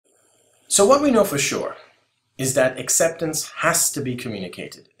So what we know for sure is that acceptance has to be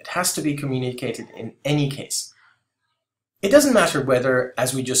communicated. It has to be communicated in any case. It doesn't matter whether,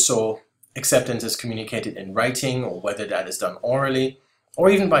 as we just saw, acceptance is communicated in writing or whether that is done orally or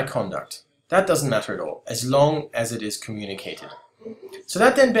even by conduct. That doesn't matter at all, as long as it is communicated. So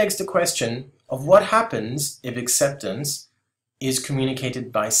that then begs the question of what happens if acceptance is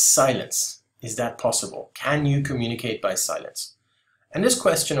communicated by silence. Is that possible? Can you communicate by silence? And this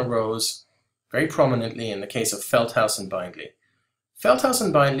question arose very prominently in the case of Feldhaus and Bindley. Feldhaus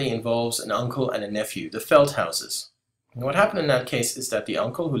and Bindley involves an uncle and a nephew, the Feldhauses. And what happened in that case is that the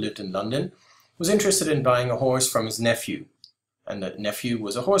uncle, who lived in London, was interested in buying a horse from his nephew. And the nephew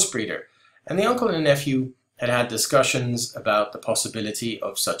was a horse breeder. And the uncle and the nephew had had discussions about the possibility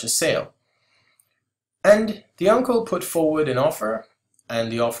of such a sale. And the uncle put forward an offer, and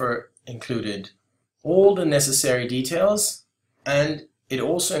the offer included all the necessary details, and it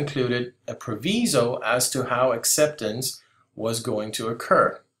also included a proviso as to how acceptance was going to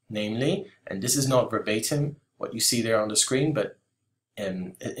occur. Namely, and this is not verbatim what you see there on the screen, but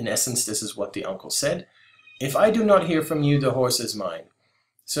in essence this is what the uncle said: if I do not hear from you, the horse is mine.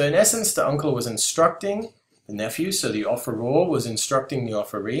 So in essence the uncle was instructing the nephew, so the offeror was instructing the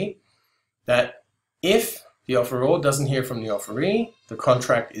offeree, that if the offeror doesn't hear from the offeree, the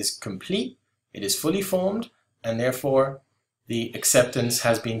contract is complete, it is fully formed, and therefore the acceptance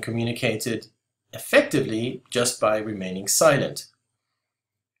has been communicated effectively just by remaining silent.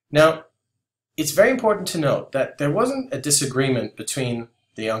 Now, it's very important to note that there wasn't a disagreement between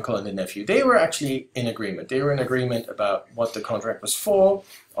the uncle and the nephew. They were actually in agreement. They were in agreement about what the contract was for.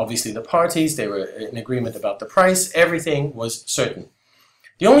 Obviously the parties, they were in agreement about the price. Everything was certain.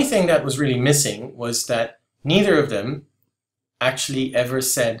 The only thing that was really missing was that neither of them actually ever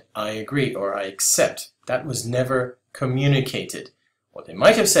said, I agree or I accept. That was never communicated. Well, they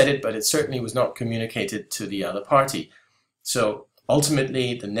might have said it, but it certainly was not communicated to the other party. So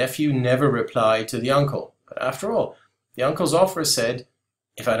ultimately, the nephew never replied to the uncle. But after all, the uncle's offer said,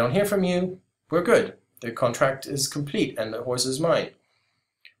 if I don't hear from you, we're good. The contract is complete and the horse is mine.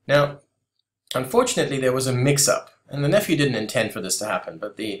 Now, unfortunately, there was a mix-up. And the nephew didn't intend for this to happen,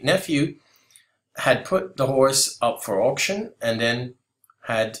 but the nephew had put the horse up for auction and then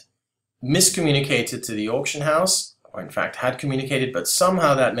had miscommunicated to the auction house, or in fact had communicated, but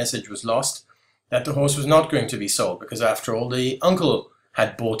somehow that message was lost, that the horse was not going to be sold, because after all the uncle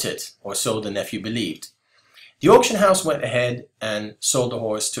had bought it, or so the nephew believed. The auction house went ahead and sold the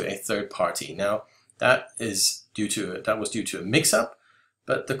horse to a third party. Now that was due to a mix-up,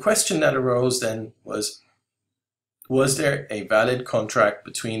 but the question that arose then was there a valid contract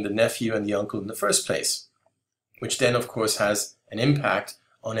between the nephew and the uncle in the first place? Which then of course has an impact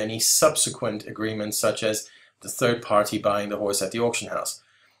on any subsequent agreements, such as the third party buying the horse at the auction house.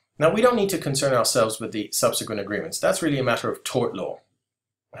 Now, we don't need to concern ourselves with the subsequent agreements. That's really a matter of tort law.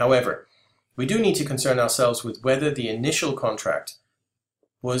 However, we do need to concern ourselves with whether the initial contract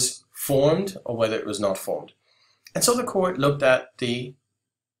was formed or whether it was not formed. And so the court looked at the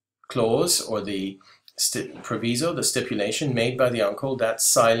clause or the proviso, the stipulation made by the uncle that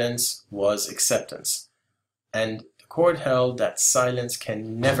silence was acceptance. And the court held that silence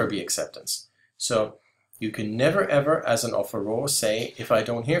can never be acceptance. So you can never ever, as an offeror, say, if I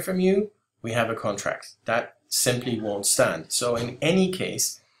don't hear from you, we have a contract. That simply won't stand. So in any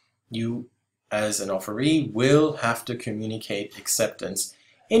case, you, as an offeree, will have to communicate acceptance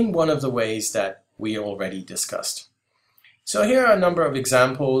in one of the ways that we already discussed. So here are a number of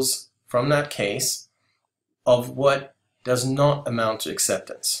examples from that case of what does not amount to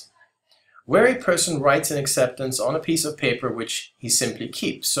acceptance. Where a person writes an acceptance on a piece of paper which he simply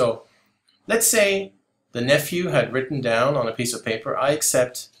keeps. So let's say the nephew had written down on a piece of paper, I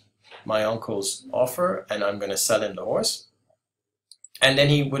accept my uncle's offer and I'm going to sell him the horse. And then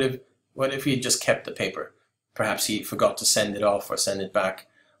he would have, what if he just kept the paper? Perhaps he forgot to send it off or send it back.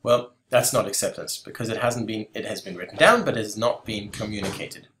 Well, that's not acceptance because it has been written down, but it has not been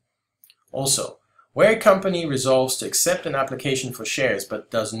communicated. Also, where a company resolves to accept an application for shares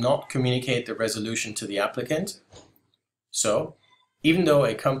but does not communicate the resolution to the applicant. So, even though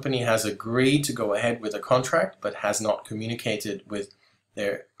a company has agreed to go ahead with a contract but has not communicated with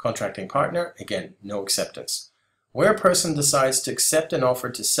their contracting partner, again, no acceptance. Where a person decides to accept an offer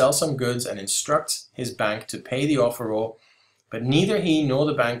to sell some goods and instructs his bank to pay the offeror, but neither he nor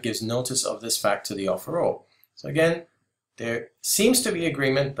the bank gives notice of this fact to the offeror. So again, there seems to be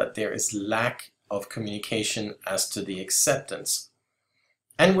agreement, but there is lack of communication as to the acceptance.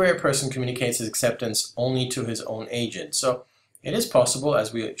 And where a person communicates his acceptance only to his own agent. So it is possible,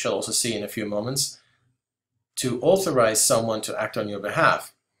 as we shall also see in a few moments, to authorize someone to act on your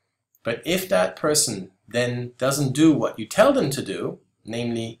behalf. But if that person then doesn't do what you tell them to do,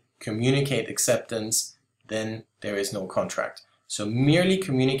 namely communicate acceptance, then there is no contract. So merely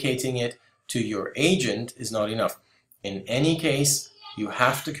communicating it to your agent is not enough. In any case, you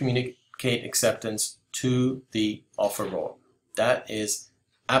have to communicate acceptance to the offeror. That is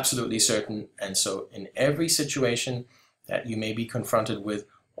absolutely certain. And so in every situation that you may be confronted with,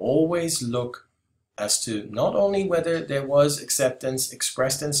 always look as to not only whether there was acceptance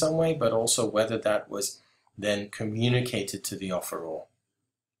expressed in some way, but also whether that was then communicated to the offeror.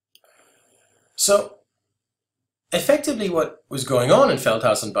 So effectively what was going on in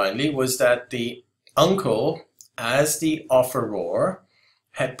Feldhaus and Bindley was that the uncle, as the offeror,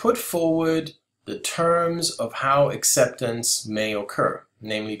 had put forward the terms of how acceptance may occur,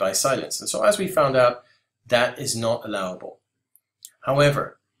 namely by silence. And so as we found out, that is not allowable.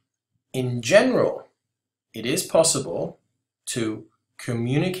 However, in general, it is possible to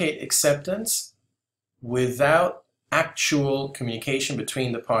communicate acceptance without actual communication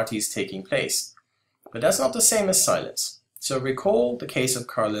between the parties taking place. But that's not the same as silence. So recall the case of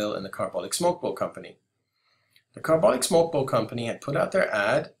Carlyle and the Carbolic Smoke Bowl Company. The Carbolic Smoke Bowl Company had put out their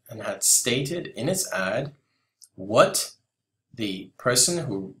ad and had stated in its ad what the person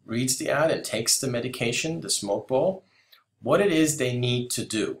who reads the ad and takes the medication, the smoke bowl, what it is they need to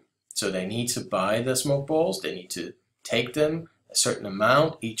do. So they need to buy the smoke bowls, they need to take them a certain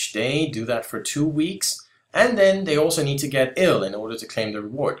amount each day, do that for 2 weeks, and then they also need to get ill in order to claim the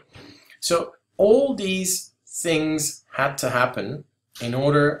reward. So all these things had to happen in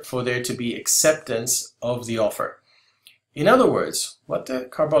order for there to be acceptance of the offer. In other words, what the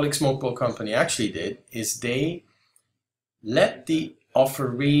Carbolic Smoke Bowl Company actually did is they let the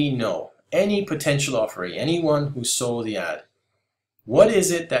offeree know, any potential offeree, anyone who saw the ad, what is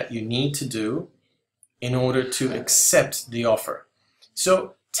it that you need to do in order to accept the offer.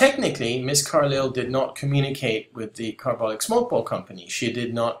 So technically, Miss Carlyle did not communicate with the Carbolic Smoke Bowl Company. She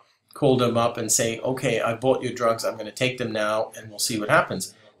did not call them up and say, okay, I bought your drugs, I'm going to take them now, and we'll see what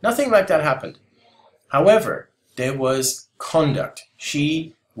happens. Nothing like that happened. However, there was conduct.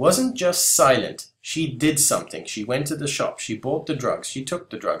 She wasn't just silent. She did something. She went to the shop. She bought the drugs. She took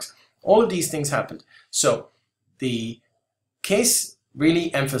the drugs. All of these things happened. So the case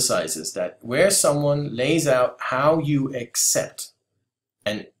really emphasizes that where someone lays out how you accept,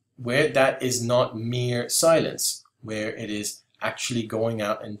 and where that is not mere silence, where it is actually going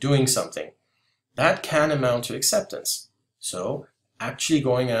out and doing something, that can amount to acceptance. So actually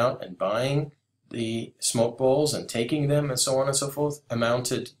going out and buying the smoke bowls and taking them and so on and so forth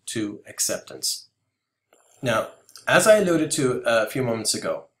amounted to acceptance. Now, as I alluded to a few moments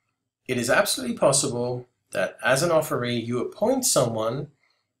ago, it is absolutely possible that as an offeree you appoint someone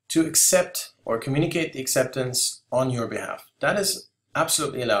to accept or communicate the acceptance on your behalf. That is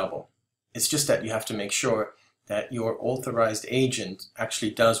absolutely allowable. It's just that you have to make sure that your authorized agent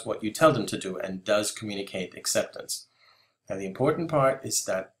actually does what you tell them to do and does communicate acceptance. Now the important part is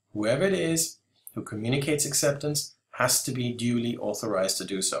that whoever it is who communicates acceptance has to be duly authorized to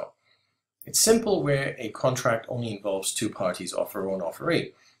do so. It's simple where a contract only involves two parties, offeror and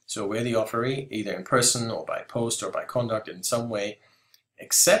offeree. So where the offeree, either in person or by post or by conduct in some way,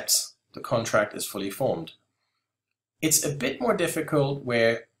 accepts, the contract is fully formed. It's a bit more difficult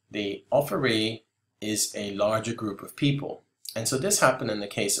where the offeree is a larger group of people. And so this happened in the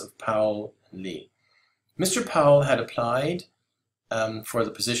case of Powell and Lee. Mr. Powell had applied for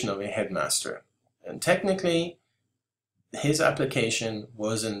the position of a headmaster. And technically, his application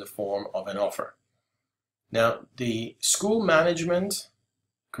was in the form of an offer. Now, the school management,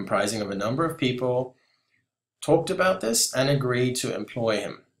 comprising of a number of people, talked about this and agreed to employ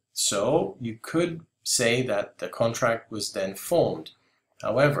him. So you could say that the contract was then formed.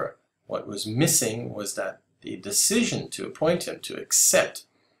 However, what was missing was that the decision to appoint him, to accept,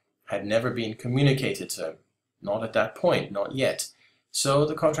 had never been communicated to him. Not at that point, not yet. So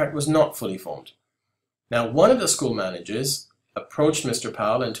the contract was not fully formed. Now, one of the school managers approached Mr.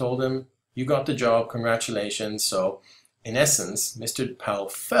 Powell and told him, you got the job, congratulations. So in essence, Mr. Powell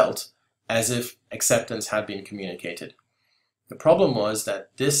felt as if acceptance had been communicated. The problem was that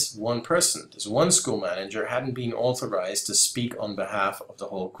this one person, this one school manager, hadn't been authorized to speak on behalf of the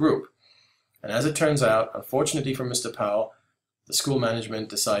whole group. And as it turns out, unfortunately for Mr. Powell, the school management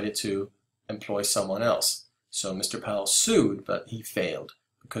decided to employ someone else. So Mr. Powell sued, but he failed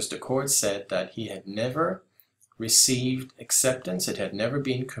because the court said that he had never received acceptance. It had never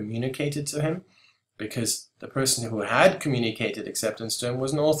been communicated to him because the person who had communicated acceptance to him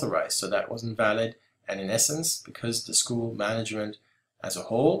wasn't authorized. So that wasn't valid. And in essence, because the school management as a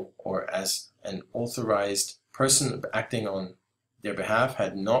whole or as an authorized person acting on their behalf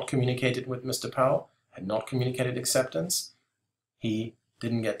had not communicated with Mr. Powell, had not communicated acceptance, he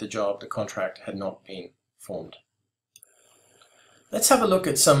didn't get the job, the contract had not been formed. Let's have a look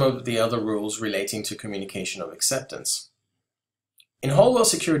at some of the other rules relating to communication of acceptance. In Holwell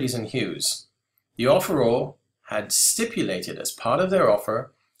Securities and Hughes, the offeror had stipulated as part of their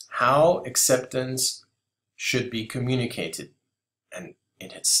offer how acceptance should be communicated, and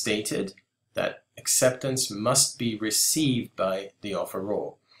it had stated that acceptance must be received by the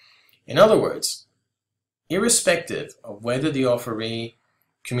offeror. In other words, irrespective of whether the offeree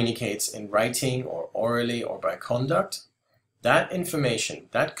communicates in writing or orally or by conduct, that information,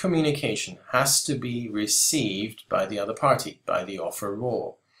 that communication has to be received by the other party, by the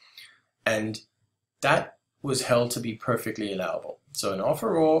offeror. And that was held to be perfectly allowable. So an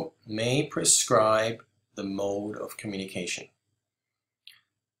offeror may prescribe the mode of communication.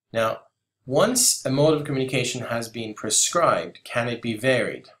 Now, once a mode of communication has been prescribed, can it be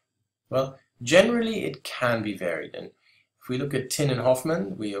varied? Well, generally it can be varied. And if we look at Tin and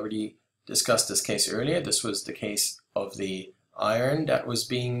Hoffman, we already discussed this case earlier. This was the case of the iron that was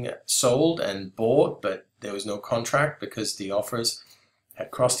being sold and bought, but there was no contract because the offers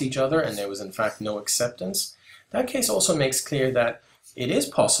had crossed each other and there was in fact no acceptance. That case also makes clear that it is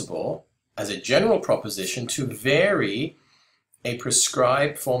possible, as a general proposition, to vary a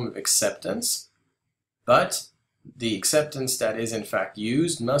prescribed form of acceptance, but the acceptance that is in fact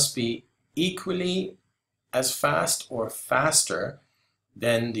used must be equally as fast or faster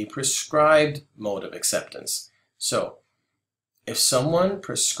than the prescribed mode of acceptance. So, if someone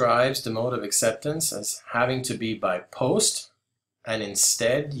prescribes the mode of acceptance as having to be by post, and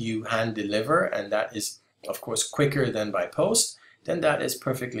instead you hand deliver, and that is of course quicker than by post, then that is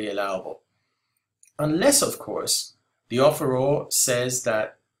perfectly allowable. Unless, of course, the offeror says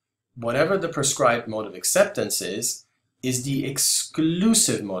that whatever the prescribed mode of acceptance is the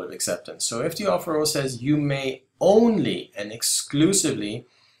exclusive mode of acceptance. So if the offeror says you may only and exclusively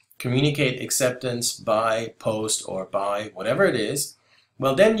communicate acceptance by post or by whatever it is,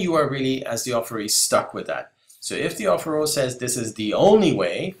 well then you are really, as the offeree, stuck with that. So if the offeror says this is the only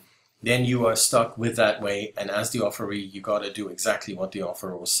way, then you are stuck with that way, and as the offeree you got to do exactly what the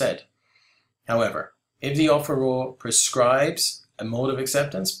offeror said. However, if the offeror prescribes a mode of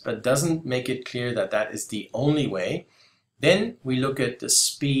acceptance but doesn't make it clear that that is the only way, then we look at the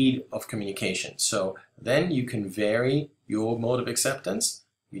speed of communication. So then you can vary your mode of acceptance.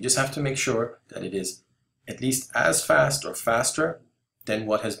 You just have to make sure that it is at least as fast or faster than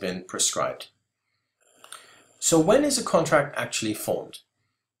what has been prescribed. So when is a contract actually formed?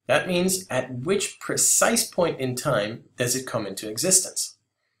 That means at which precise point in time does it come into existence?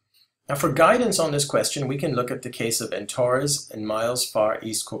 Now, for guidance on this question, we can look at the case of Entorres and Miles Far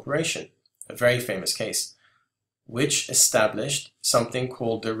East Corporation, a very famous case, which established something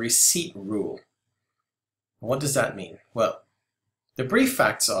called the receipt rule. What does that mean? Well, the brief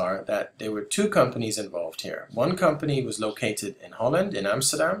facts are that there were two companies involved here. One company was located in Holland, in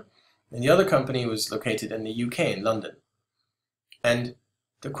Amsterdam, and the other company was located in the UK, in London. And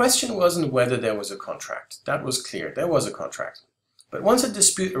the question wasn't whether there was a contract. That was clear. There was a contract. But once a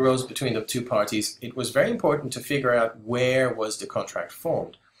dispute arose between the two parties, it was very important to figure out where was the contract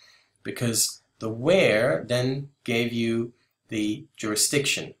formed, because the where then gave you the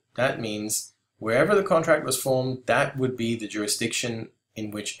jurisdiction. That means wherever the contract was formed, that would be the jurisdiction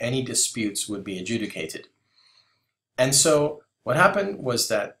in which any disputes would be adjudicated. And so what happened was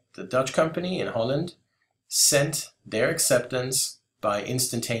that the Dutch company in Holland sent their acceptance by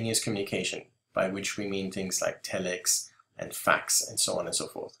instantaneous communication, by which we mean things like telex and fax and so on and so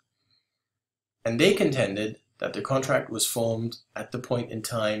forth. And they contended that the contract was formed at the point in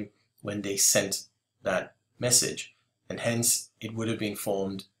time when they sent that message, and hence it would have been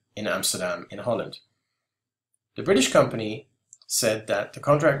formed in Amsterdam, in Holland. The British company said that the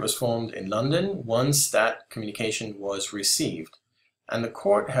contract was formed in London once that communication was received, and the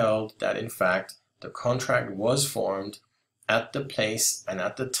court held that in fact the contract was formed at the place and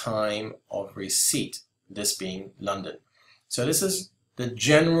at the time of receipt, this being London. So this is the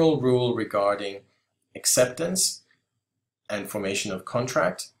general rule regarding acceptance and formation of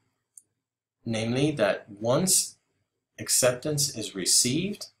contract, namely that once acceptance is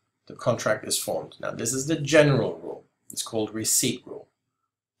received, the contract is formed. Now this is the general rule. It's called receipt rule.